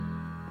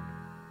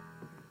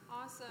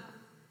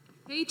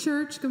Hey,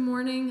 church, good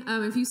morning.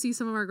 If you see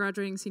some of our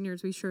graduating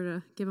seniors, be sure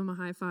to give them a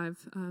high five.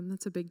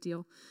 That's a big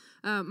deal.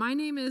 My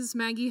name is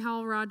Maggie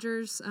Howell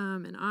Rogers,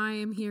 and I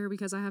am here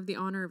because I have the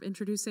honor of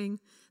introducing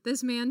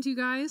this man to you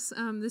guys.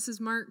 This is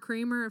Mark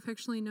Kramer,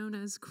 affectionately known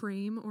as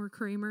Crame or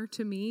Kramer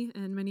to me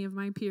and many of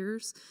my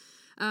peers.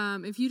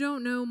 If you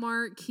don't know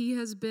Mark, he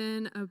has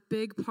been a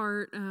big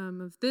part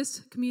of this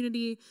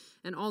community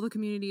and all the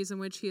communities in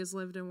which he has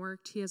lived and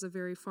worked. He has a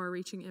very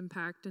far-reaching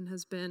impact and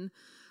has been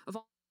a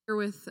volunteer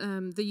with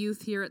the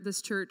youth here at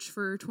this church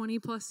for 20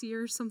 plus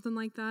years, something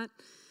like that.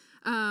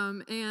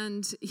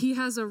 And he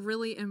has a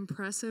really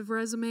impressive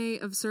resume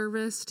of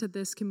service to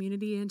this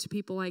community and to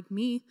people like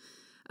me.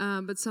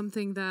 But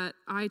something that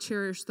I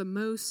cherish the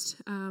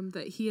most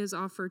that he has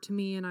offered to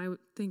me, and I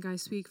think I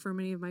speak for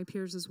many of my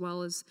peers as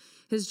well, is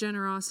his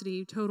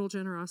generosity, total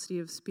generosity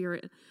of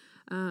spirit.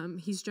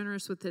 He's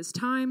generous with his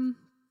time,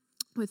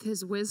 with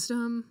his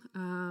wisdom,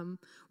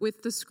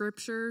 with the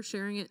scripture,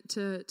 sharing it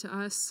to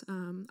us.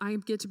 I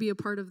get to be a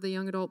part of the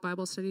young adult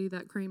Bible study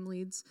that Crane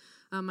leads.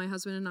 My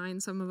husband and I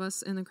and some of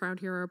us in the crowd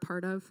here are a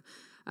part of.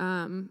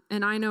 And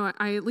I know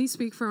I at least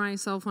speak for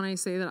myself when I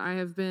say that I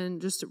have been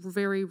just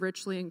very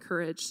richly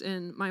encouraged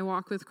in my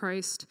walk with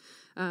Christ,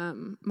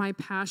 my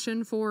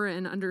passion for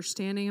and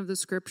understanding of the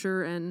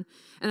scripture and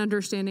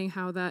understanding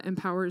how that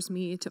empowers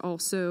me to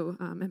also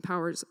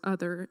empowers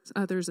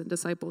others in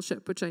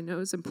discipleship, which I know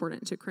is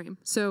important to Crane.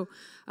 So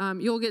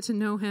you'll get to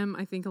know him,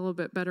 I think, a little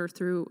bit better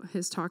through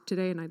his talk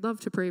today, and I'd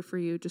love to pray for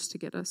you just to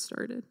get us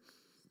started.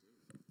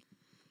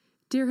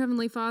 Dear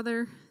Heavenly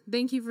Father,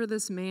 thank you for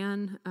this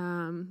man.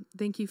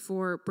 Thank you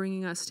for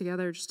bringing us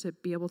together just to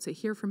be able to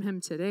hear from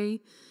him today.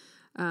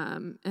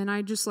 And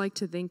I'd just like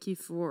to thank you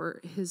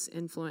for his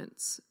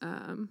influence.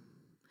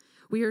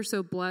 We are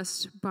so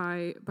blessed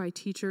by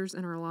teachers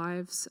in our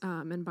lives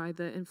and by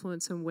the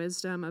influence and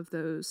wisdom of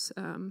those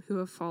who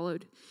have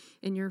followed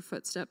in your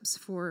footsteps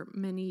for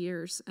many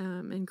years.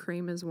 And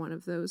Crane is one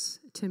of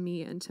those to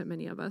me and to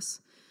many of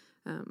us.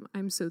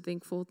 I'm so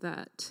thankful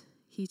that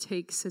he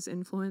takes his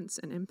influence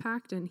and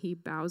impact and he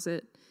bows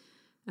it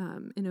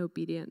in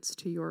obedience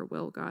to your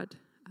will, God.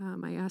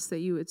 I ask that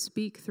you would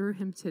speak through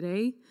him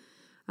today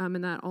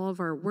and that all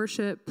of our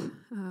worship,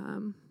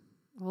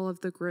 all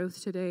of the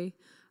growth today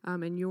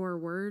in your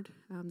word,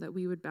 that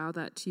we would bow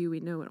that to you. We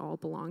know it all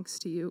belongs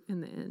to you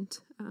in the end.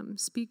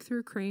 Speak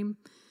through Crane.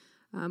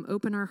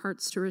 Open our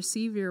hearts to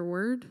receive your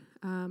word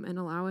and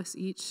allow us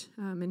each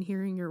in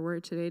hearing your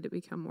word today to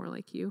become more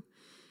like you.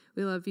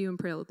 We love you and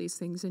pray all these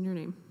things in your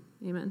name.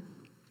 Amen.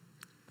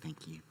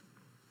 Thank you.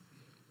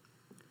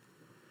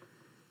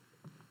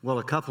 Well,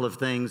 a couple of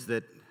things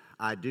that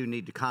I do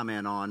need to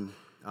comment on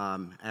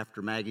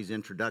after Maggie's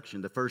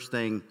introduction. The first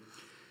thing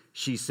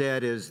she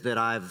said is that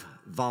I've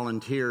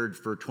volunteered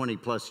for 20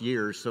 plus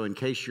years, so in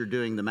case you're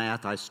doing the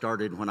math, I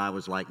started when I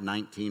was like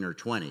 19 or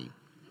 20.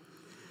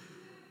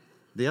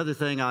 The other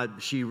thing,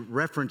 she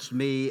referenced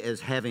me as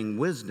having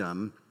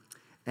wisdom,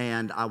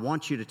 and I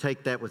want you to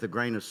take that with a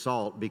grain of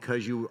salt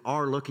because you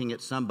are looking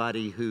at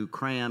somebody who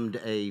crammed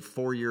a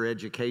 4-year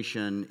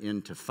education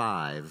into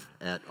 5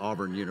 at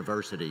Auburn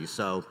University.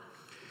 So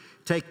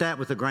take that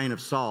with a grain of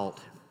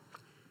salt.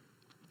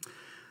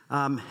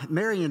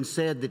 Marion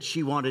said that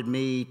she wanted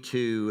me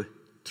to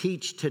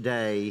teach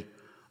today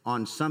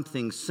on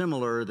something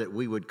similar that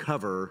we would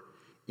cover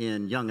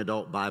in young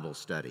adult Bible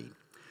study.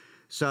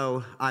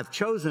 So I've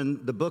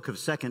chosen the book of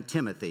 2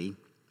 Timothy,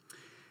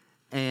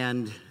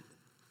 and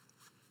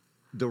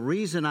the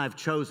reason I've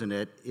chosen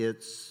it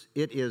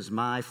is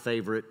my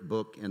favorite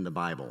book in the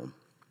Bible.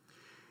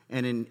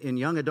 And in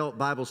young adult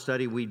Bible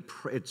study,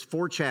 it's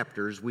 4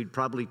 chapters. We'd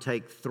probably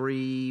take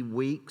 3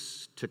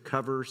 weeks to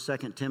cover 2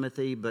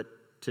 Timothy, but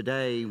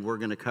today we're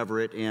going to cover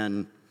it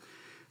in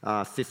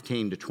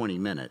 15 to 20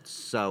 minutes.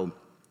 So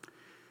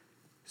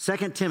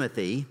 2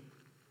 Timothy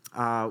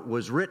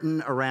was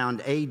written around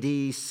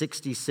AD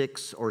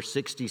 66 or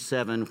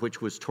 67,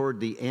 which was toward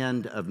the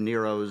end of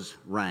Nero's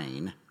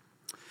reign.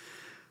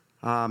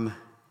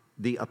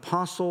 The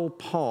Apostle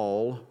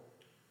Paul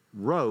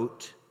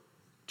wrote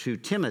to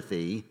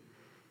Timothy,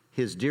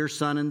 his dear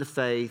son in the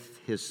faith,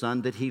 his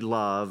son that he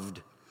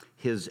loved,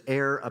 his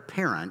heir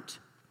apparent,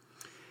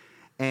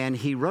 and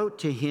he wrote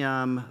to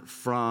him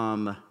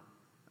from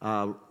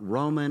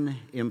Roman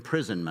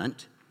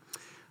imprisonment.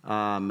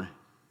 2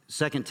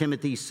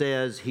 Timothy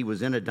says he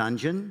was in a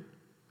dungeon.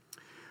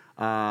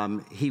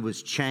 He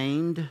was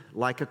chained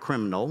like a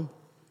criminal,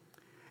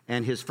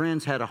 and his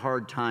friends had a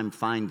hard time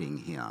finding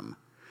him.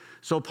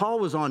 So Paul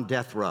was on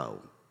death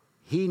row.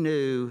 He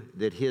knew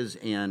that his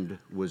end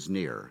was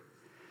near.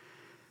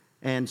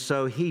 And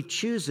so he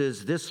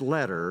chooses this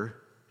letter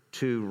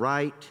to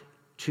write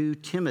to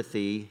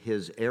Timothy,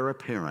 his heir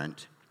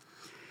apparent.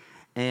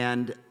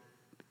 And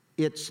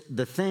it's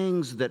the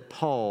things that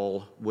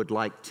Paul would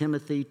like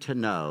Timothy to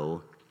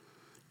know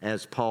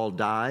as Paul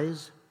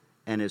dies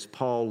and as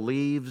Paul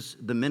leaves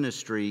the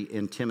ministry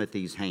in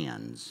Timothy's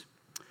hands.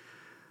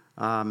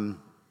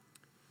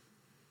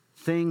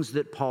 Things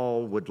that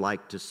Paul would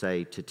like to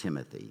say to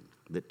Timothy,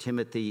 that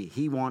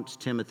he wants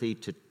Timothy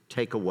to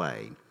take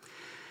away.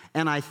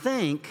 And I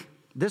think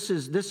this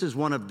is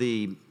one of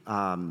the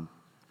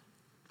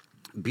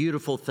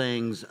beautiful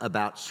things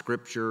about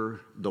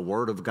Scripture, the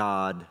Word of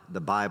God,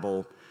 the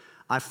Bible.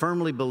 I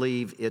firmly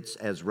believe it's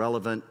as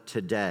relevant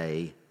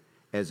today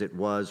as it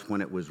was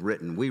when it was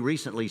written. We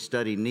recently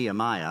studied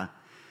Nehemiah,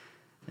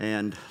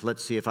 and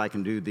let's see if I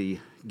can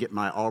get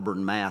my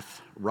Auburn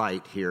math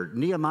right here.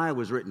 Nehemiah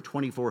was written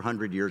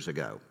 2,400 years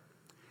ago,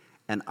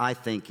 and I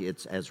think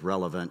it's as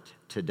relevant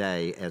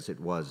today as it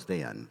was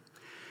then.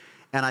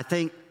 And I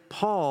think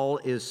Paul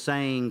is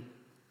saying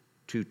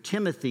to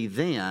Timothy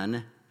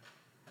then,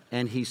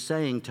 and he's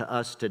saying to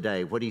us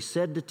today, what he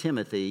said to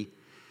Timothy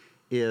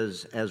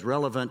is as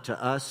relevant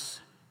to us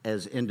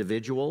as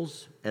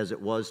individuals as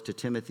it was to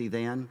Timothy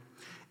then.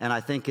 And I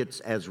think it's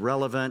as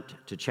relevant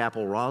to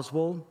Chapel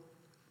Roswell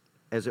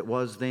as it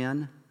was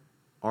then,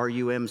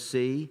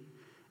 RUMC,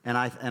 and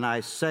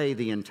I say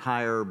the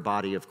entire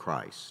body of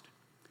Christ.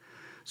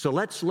 So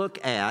let's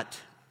look at,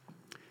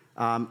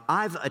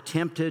 I've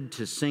attempted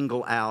to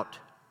single out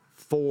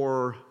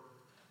 4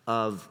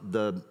 of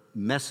the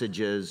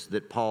messages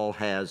that Paul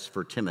has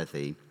for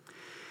Timothy.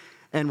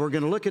 And we're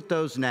going to look at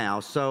those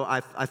now. So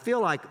I feel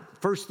like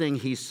first thing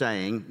he's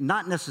saying,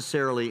 not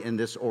necessarily in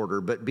this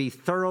order, but be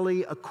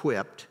thoroughly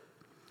equipped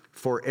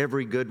for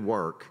every good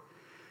work.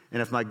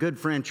 And if my good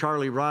friend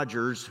Charlie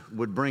Rogers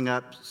would bring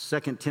up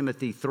 2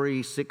 Timothy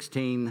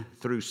 3:16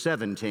 through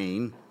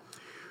 17,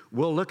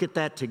 we'll look at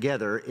that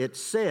together. It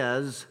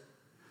says,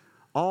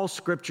 all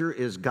Scripture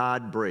is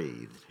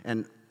God-breathed.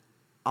 And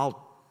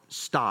I'll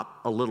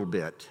stop a little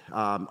bit.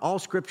 All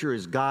Scripture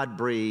is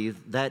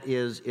God-breathed. That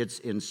is, it's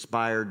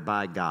inspired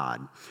by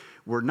God.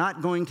 We're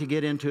not going to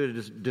get into a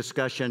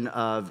discussion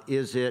of,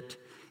 is it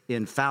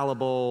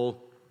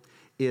infallible?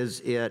 Is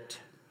it,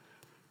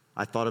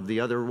 I thought of the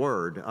other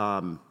word,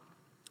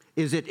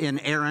 is it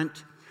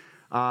inerrant?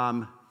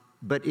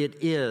 But it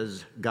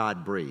is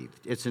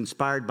God-breathed. It's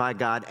inspired by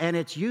God, and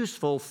it's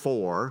useful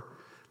for,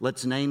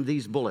 let's name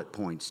these bullet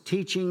points,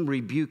 teaching,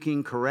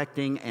 rebuking,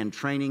 correcting, and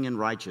training in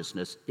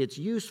righteousness. It's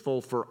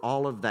useful for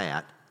all of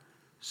that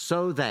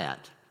so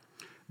that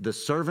the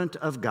servant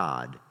of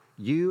God,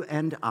 you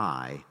and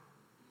I,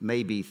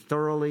 may be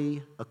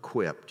thoroughly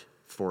equipped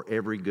for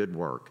every good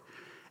work.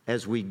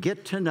 As we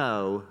get to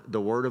know the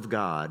Word of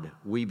God,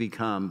 we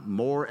become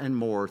more and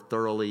more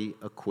thoroughly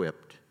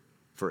equipped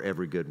for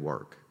every good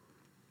work.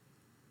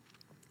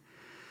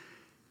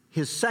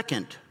 His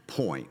second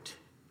point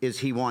is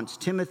he wants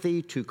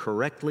Timothy to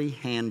correctly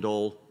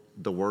handle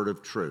the word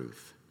of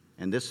truth.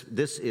 And this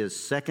is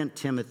 2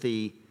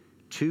 Timothy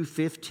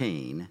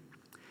 2:15,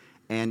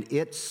 and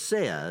it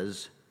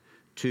says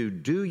to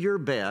do your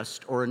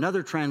best, or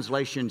another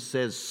translation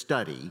says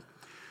study.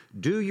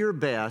 Do your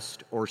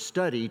best or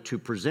study to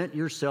present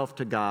yourself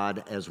to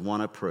God as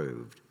one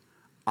approved.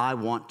 I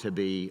want to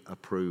be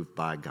approved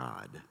by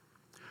God.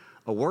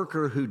 A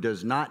worker who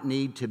does not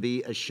need to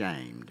be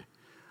ashamed.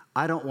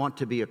 I don't want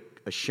to be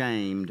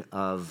ashamed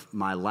of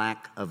my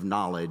lack of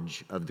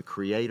knowledge of the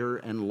Creator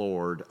and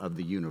Lord of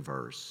the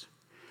universe,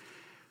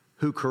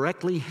 who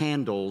correctly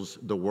handles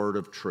the word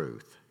of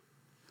truth.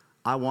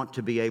 I want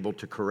to be able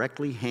to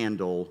correctly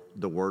handle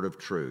the word of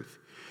truth.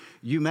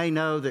 You may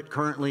know that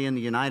currently in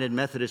the United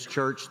Methodist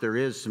Church there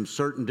is some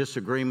certain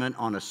disagreement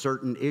on a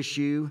certain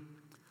issue.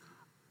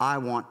 I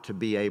want to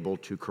be able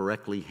to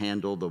correctly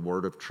handle the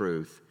word of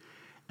truth,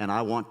 and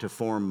I want to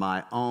form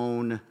my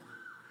own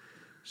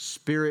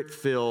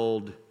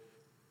Spirit-filled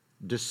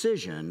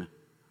decision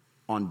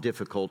on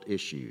difficult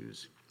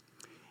issues.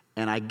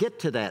 And I get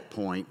to that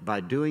point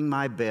by doing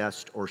my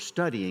best or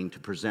studying to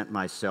present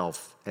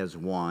myself as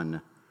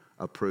one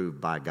approved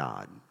by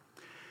God.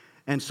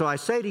 And so I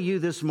say to you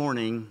this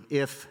morning,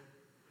 if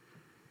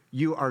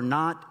you are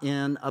not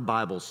in a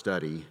Bible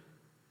study,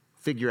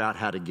 figure out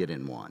how to get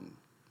in one.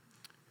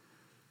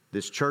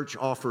 This church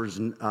offers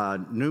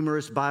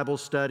numerous Bible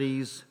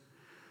studies.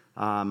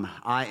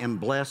 I am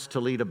blessed to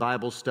lead a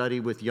Bible study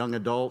with young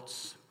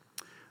adults.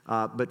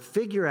 But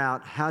figure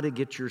out how to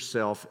get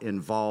yourself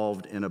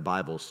involved in a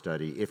Bible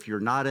study. If you're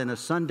not in a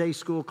Sunday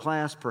school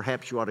class,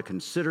 perhaps you ought to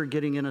consider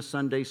getting in a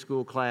Sunday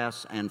school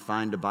class and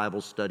find a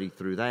Bible study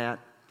through that.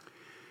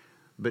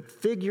 But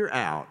figure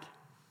out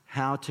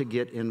how to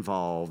get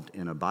involved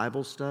in a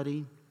Bible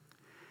study.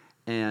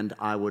 And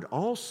I would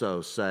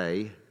also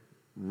say,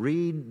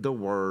 read the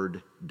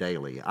Word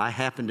daily. I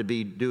happen to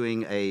be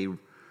doing a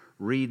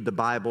Read the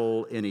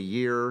Bible in a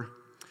Year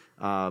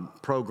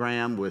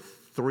program with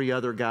 3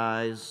 other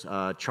guys.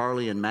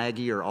 Charlie and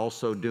Maggie are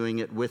also doing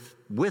it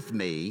with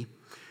me.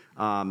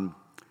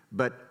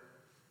 But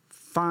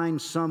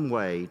find some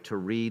way to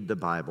read the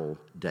Bible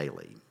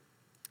daily.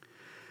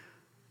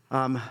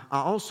 I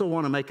also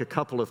want to make a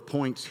couple of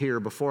points here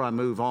before I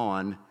move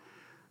on.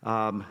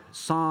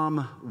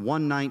 Psalm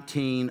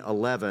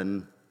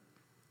 119:11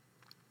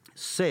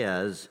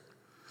 says,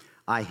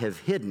 I have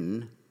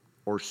hidden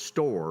or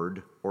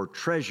stored or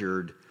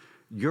treasured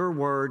your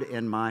word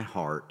in my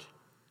heart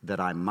that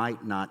I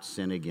might not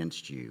sin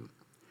against you.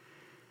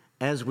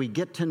 As we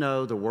get to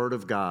know the Word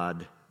of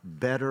God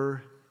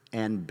better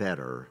and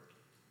better,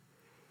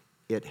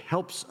 it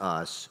helps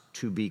us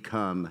to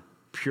become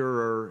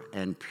purer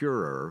and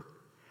purer,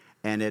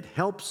 and it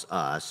helps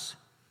us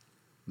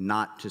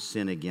not to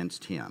sin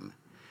against him.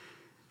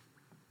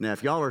 Now,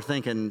 if y'all are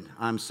thinking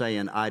I'm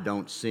saying I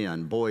don't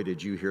sin, boy,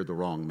 did you hear the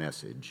wrong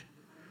message.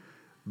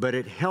 But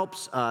it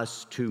helps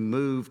us to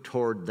move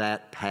toward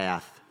that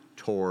path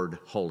toward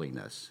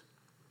holiness.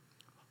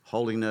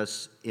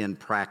 Holiness in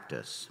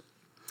practice.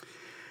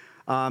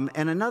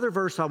 And another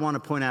verse I want to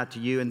point out to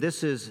you, and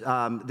this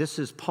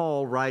is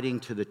Paul writing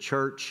to the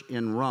church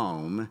in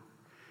Rome.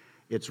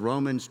 It's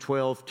Romans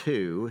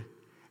 12:2,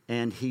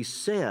 and he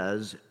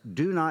says,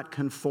 "Do not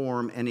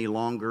conform any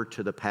longer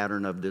to the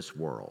pattern of this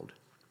world."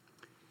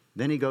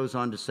 Then he goes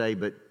on to say,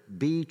 "But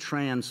be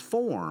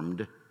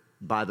transformed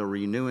by the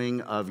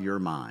renewing of your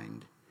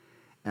mind."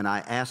 And I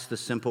ask the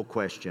simple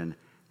question,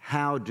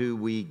 how do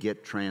we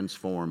get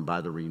transformed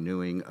by the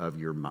renewing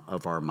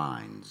of our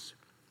minds?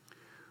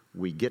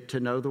 We get to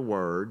know the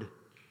Word,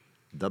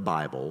 the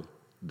Bible,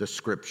 the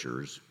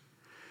Scriptures,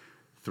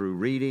 through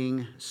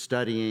reading,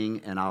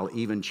 studying, and I'll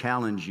even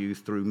challenge you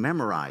through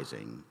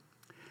memorizing.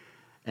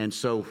 And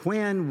so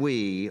when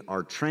we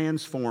are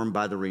transformed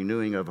by the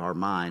renewing of our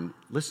mind,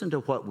 listen to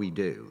what we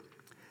do.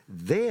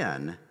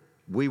 Then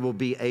we will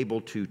be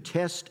able to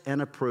test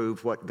and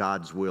approve what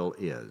God's will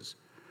is.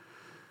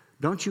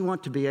 Don't you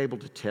want to be able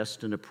to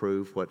test and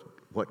approve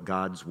what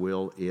God's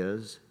will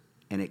is?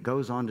 And it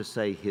goes on to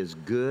say his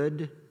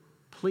good,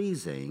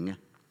 pleasing,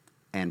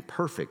 and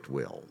perfect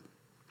will.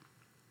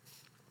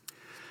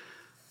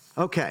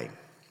 Okay.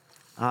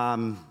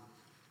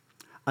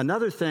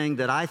 Another thing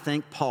that I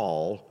think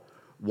Paul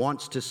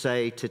wants to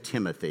say to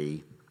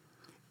Timothy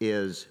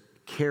is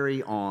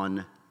carry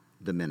on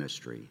the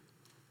ministry.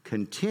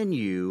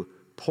 Continue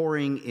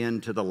pouring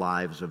into the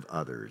lives of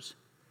others.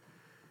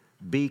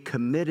 Be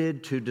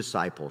committed to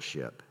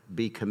discipleship.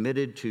 Be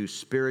committed to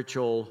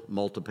spiritual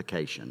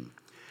multiplication.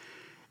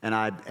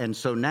 And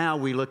so now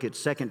we look at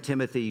 2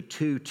 Timothy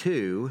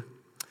 2:2.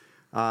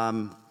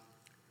 When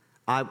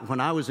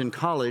I was in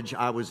college,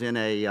 I was in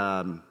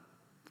a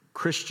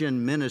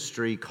Christian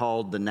ministry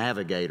called the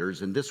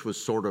Navigators, and this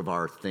was sort of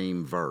our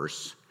theme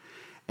verse.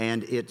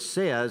 And it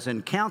says,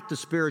 "And count the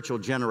spiritual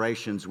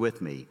generations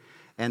with me,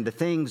 and the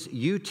things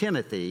you,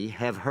 Timothy,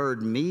 have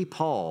heard me,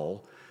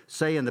 Paul,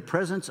 say in the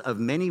presence of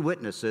many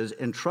witnesses,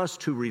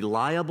 entrust to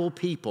reliable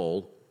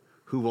people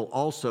who will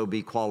also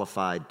be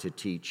qualified to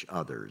teach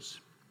others."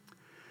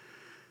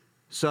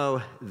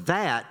 So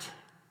that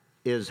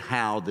is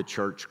how the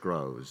church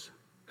grows,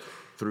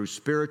 through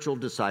spiritual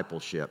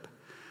discipleship.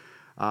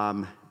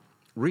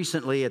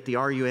 Recently at the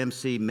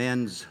RUMC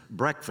Men's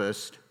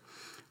Breakfast,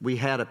 we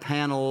had a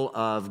panel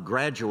of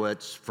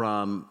graduates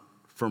from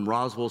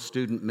Roswell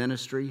Student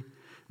Ministry.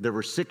 There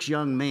were 6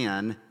 young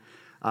men.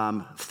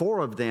 4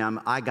 of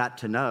them I got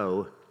to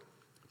know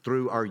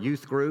through our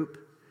youth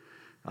group.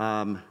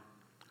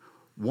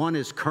 One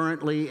is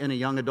currently in a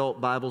young adult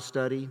Bible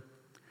study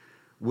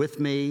with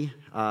me.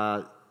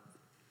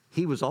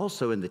 He was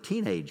also in the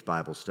teenage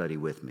Bible study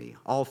with me.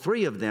 All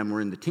 3 of them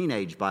were in the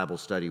teenage Bible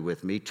study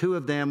with me. 2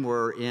 of them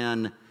were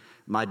in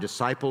my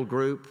disciple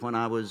group when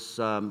I was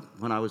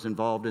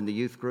involved in the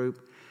youth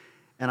group.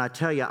 And I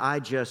tell you, I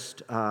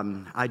just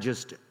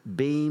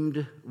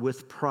beamed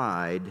with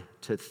pride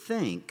to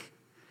think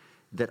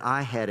that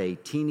I had a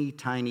teeny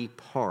tiny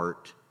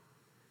part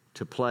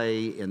to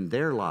play in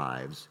their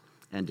lives,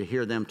 and to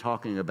hear them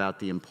talking about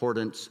the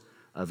importance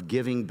of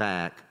giving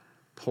back,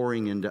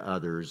 pouring into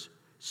others,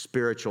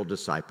 spiritual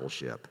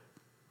discipleship.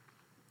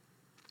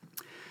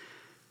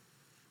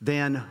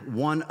 Then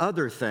one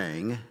other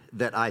thing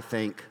that I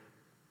think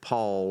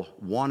Paul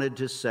wanted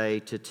to say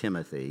to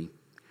Timothy,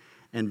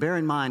 and bear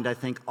in mind, I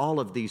think all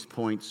of these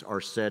points are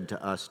said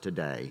to us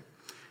today.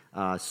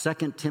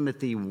 2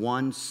 Timothy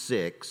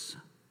 1:6,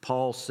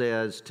 Paul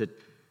says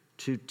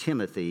to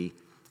Timothy,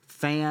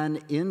 "Fan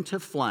into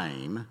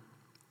flame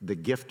the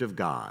gift of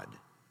God,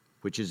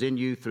 which is in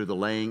you through the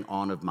laying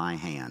on of my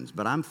hands."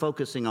 But I'm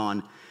focusing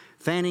on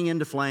fanning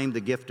into flame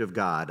the gift of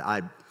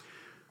God.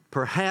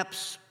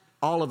 Perhaps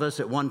all of us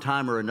at one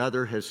time or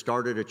another has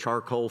started a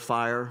charcoal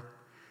fire,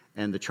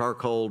 and the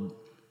charcoal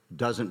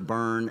doesn't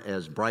burn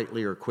as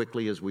brightly or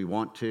quickly as we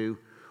want to.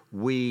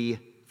 We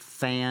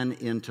fan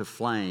into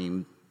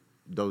flame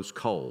those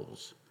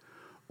coals.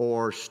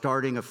 Or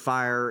starting a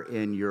fire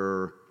in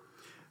your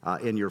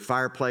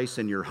fireplace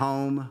in your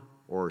home,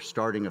 or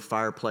starting a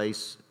fire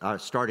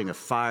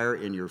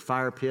in your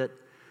fire pit.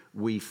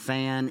 We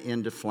fan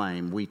into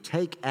flame. We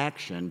take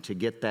action to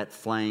get that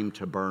flame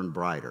to burn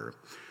brighter.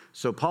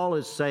 So Paul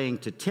is saying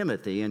to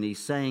Timothy, and he's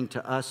saying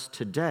to us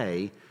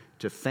today,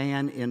 to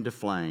fan into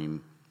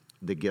flame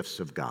the gifts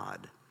of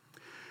God.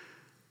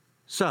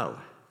 So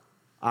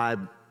I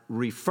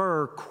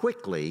refer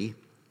quickly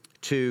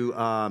to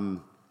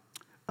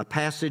a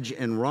passage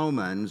in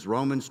Romans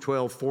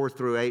 12,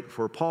 4-8,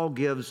 where Paul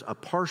gives a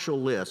partial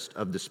list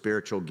of the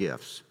spiritual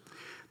gifts.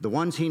 The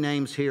ones he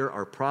names here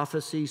are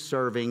prophecy,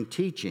 serving,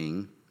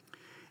 teaching,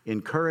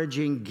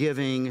 encouraging,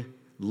 giving,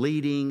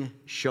 leading,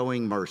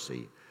 showing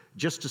mercy.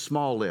 just a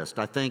small list.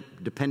 I think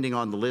depending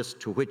on the list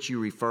to which you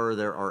refer,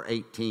 there are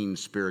 18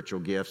 spiritual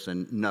gifts,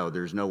 and no,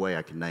 there's no way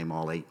I can name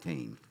all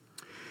 18.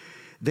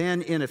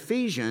 Then in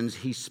Ephesians,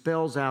 he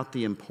spells out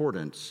the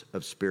importance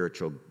of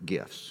spiritual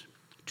gifts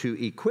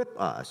to equip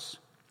us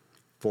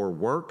for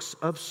works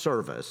of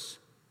service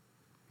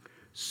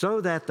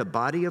so that the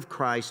body of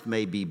Christ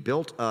may be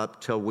built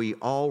up till we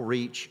all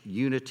reach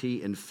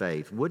unity in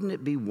faith. Wouldn't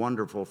it be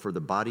wonderful for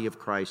the body of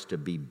Christ to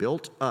be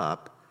built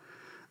up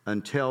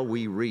until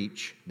we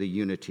reach the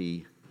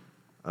unity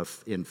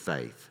in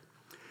faith?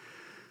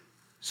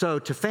 So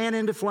to fan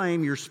into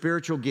flame your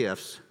spiritual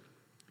gifts,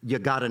 you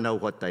got to know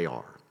what they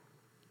are.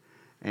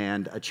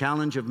 And a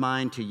challenge of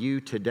mine to you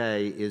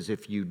today is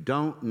if you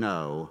don't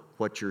know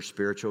what your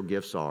spiritual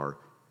gifts are,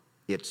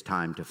 it's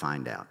time to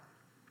find out.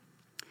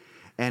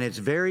 And it's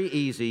very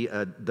easy.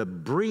 The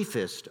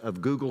briefest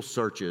of Google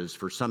searches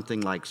for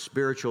something like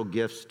spiritual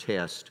gifts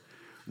test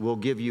will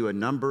give you a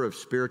number of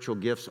spiritual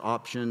gifts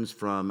options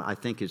from, I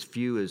think, as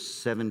few as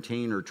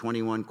 17 or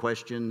 21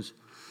 questions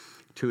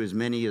to as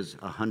many as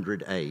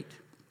 108.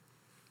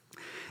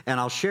 And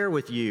I'll share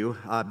with you,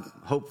 I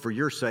hope for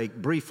your sake,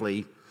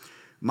 briefly,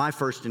 my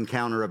first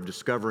encounter of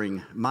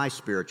discovering my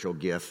spiritual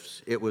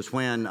gifts. It was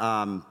when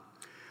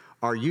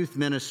our youth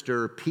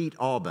minister, Pete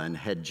Alban,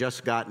 had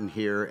just gotten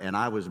here, and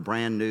I was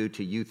brand new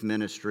to youth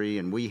ministry,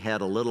 and we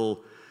had a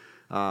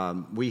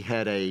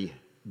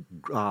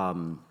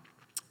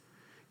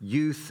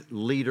youth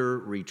leader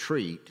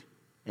retreat,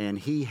 and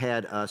he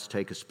had us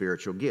take a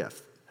spiritual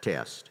gift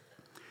test.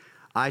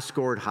 I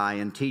scored high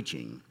in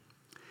teaching.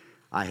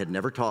 I had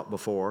never taught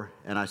before,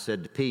 and I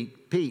said to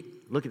Pete,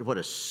 look at what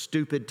a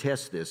stupid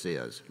test this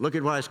is. Look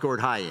at what I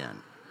scored high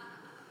in.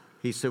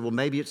 He said, well,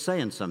 maybe it's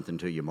saying something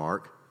to you,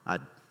 Mark. I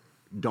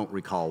don't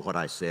recall what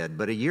I said,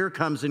 but a year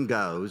comes and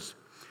goes,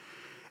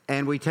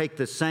 and we take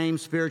the same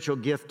spiritual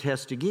gift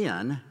test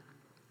again,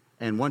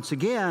 and once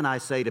again I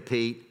say to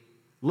Pete,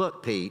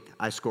 look, Pete,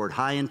 I scored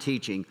high in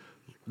teaching.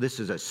 This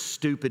is a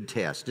stupid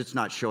test. It's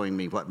not showing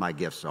me what my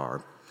gifts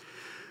are.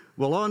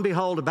 Well, lo and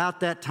behold, about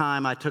that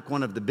time, I took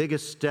one of the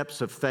biggest steps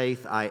of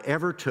faith I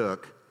ever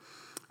took.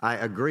 I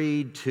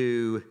agreed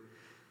to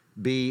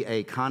be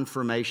a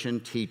confirmation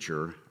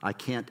teacher. I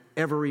can't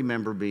ever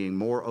remember being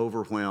more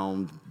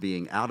overwhelmed,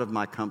 being out of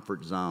my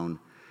comfort zone,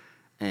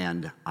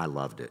 and I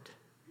loved it.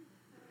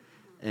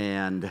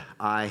 And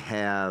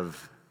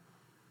I've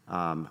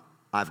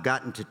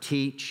gotten to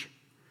teach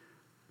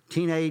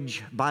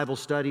teenage Bible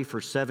study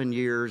for 7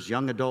 years,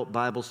 young adult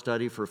Bible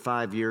study for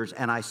 5 years,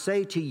 and I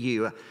say to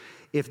you,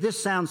 if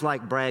this sounds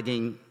like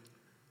bragging,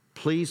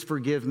 please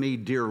forgive me,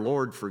 dear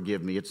Lord,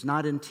 forgive me. It's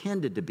not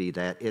intended to be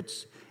that.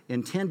 It's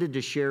intended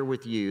to share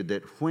with you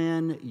that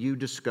when you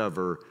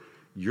discover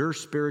your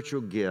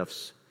spiritual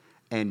gifts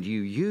and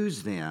you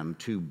use them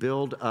to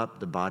build up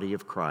the body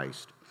of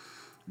Christ,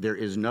 there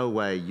is no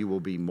way you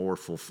will be more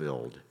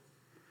fulfilled.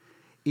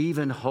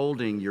 Even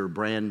holding your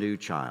brand new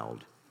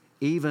child,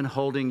 even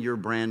holding your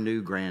brand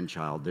new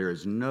grandchild, there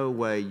is no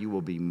way you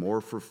will be more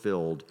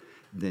fulfilled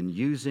than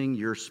using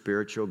your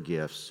spiritual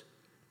gifts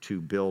to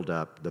build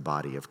up the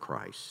body of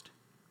Christ.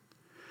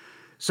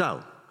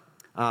 So,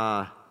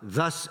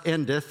 thus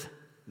endeth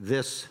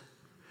this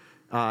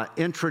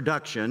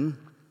introduction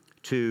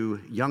to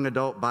young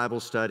adult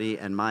Bible study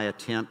and my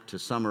attempt to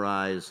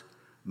summarize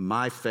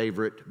my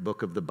favorite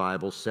book of the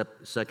Bible, 2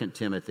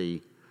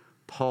 Timothy,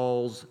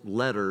 Paul's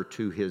letter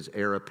to his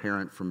heir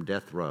apparent from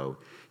death row.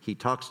 He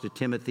talks to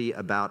Timothy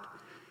about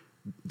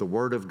the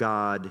Word of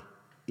God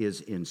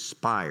is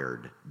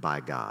inspired by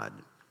God.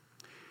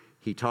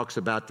 He talks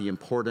about the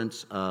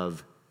importance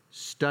of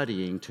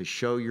studying to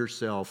show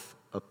yourself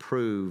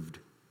approved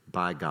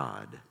by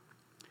God.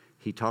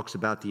 He talks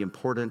about the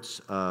importance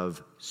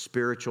of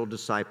spiritual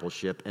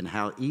discipleship and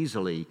how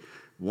easily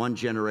one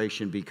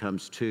generation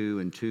becomes two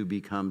and two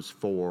becomes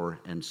four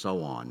and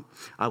so on.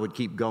 I would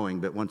keep going,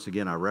 but once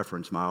again, I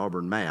reference my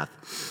Auburn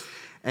math.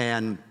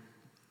 And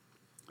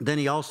then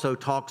he also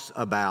talks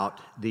about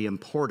the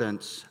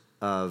importance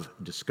of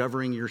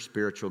discovering your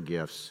spiritual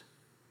gifts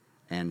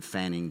and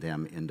fanning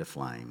them into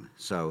flame.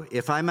 So,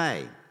 if I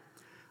may,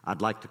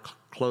 I'd like to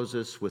close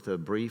this with a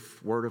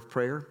brief word of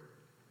prayer,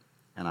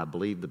 and I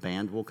believe the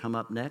band will come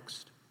up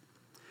next.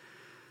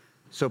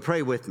 So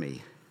pray with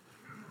me.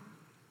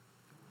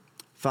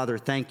 Father,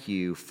 thank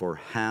you for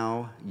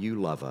how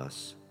you love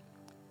us.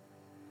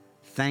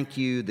 Thank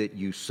you that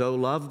you so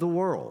love the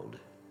world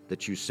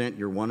that you sent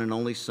your one and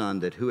only Son,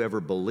 that whoever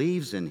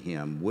believes in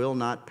him will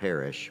not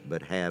perish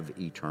but have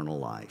eternal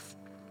life.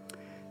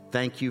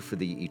 Thank you for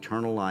the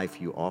eternal life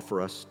you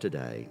offer us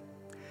today.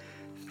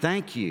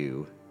 Thank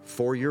you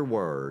for your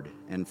word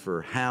and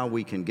for how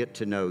we can get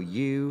to know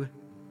you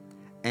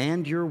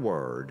and your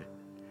word.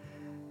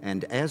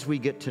 And as we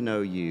get to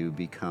know you,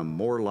 become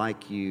more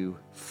like you,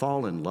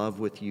 fall in love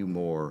with you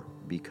more,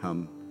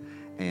 become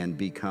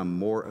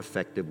more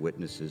effective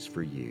witnesses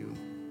for you.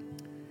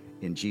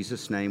 In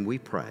Jesus' name we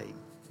pray.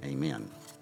 Amen.